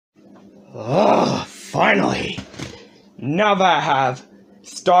Oh, finally! Now that I have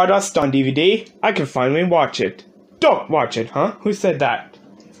Stardust on DVD, I can finally watch it. Don't watch it, huh? Who said that?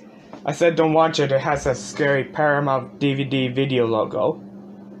 I said don't watch it, it has a scary Paramount DVD video logo.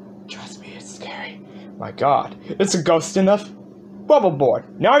 Trust me, it's scary. My god, it's a ghost enough? Bubble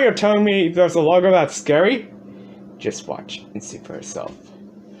board, now you're telling me there's a logo that's scary? Just watch and see for yourself.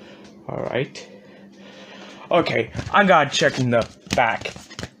 Alright. Okay, I gotta check in the back.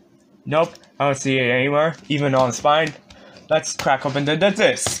 Nope, I don't see it anywhere, even on the spine. Let's crack open the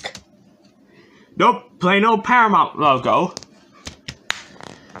disc. Nope, plain old Paramount logo.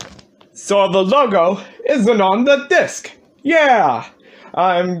 So the logo isn't on the disc. Yeah!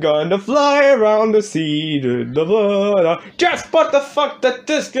 I'm gonna fly around the sea. Just put the fuck the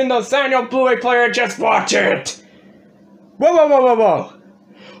disc in the Sanyo Blu-ray player, just watch it! Whoa, whoa, whoa, whoa,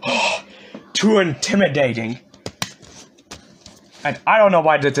 whoa. Too intimidating. And I don't know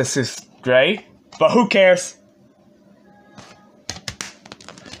why the disc is gray, but who cares?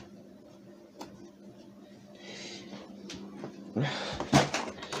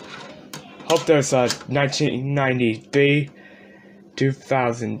 Hope there's a 1993,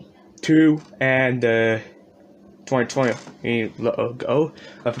 2002, and 2020 logo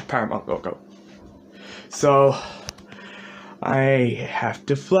of a Paramount logo. So I have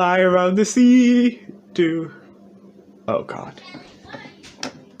to fly around the sea to... Oh god.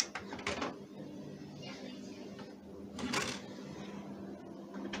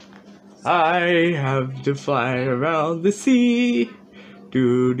 I have to fly around the sea.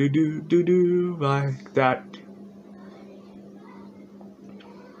 Do do do do do like that.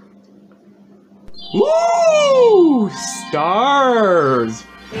 Woo! Stars!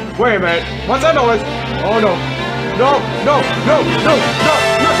 Wait a minute, what's that noise? Oh no. No, no, no, no, no,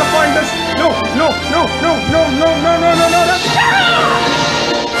 not to find this! No, no, no, no, no, no, no, no, no, no, no!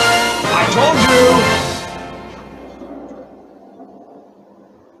 I told you!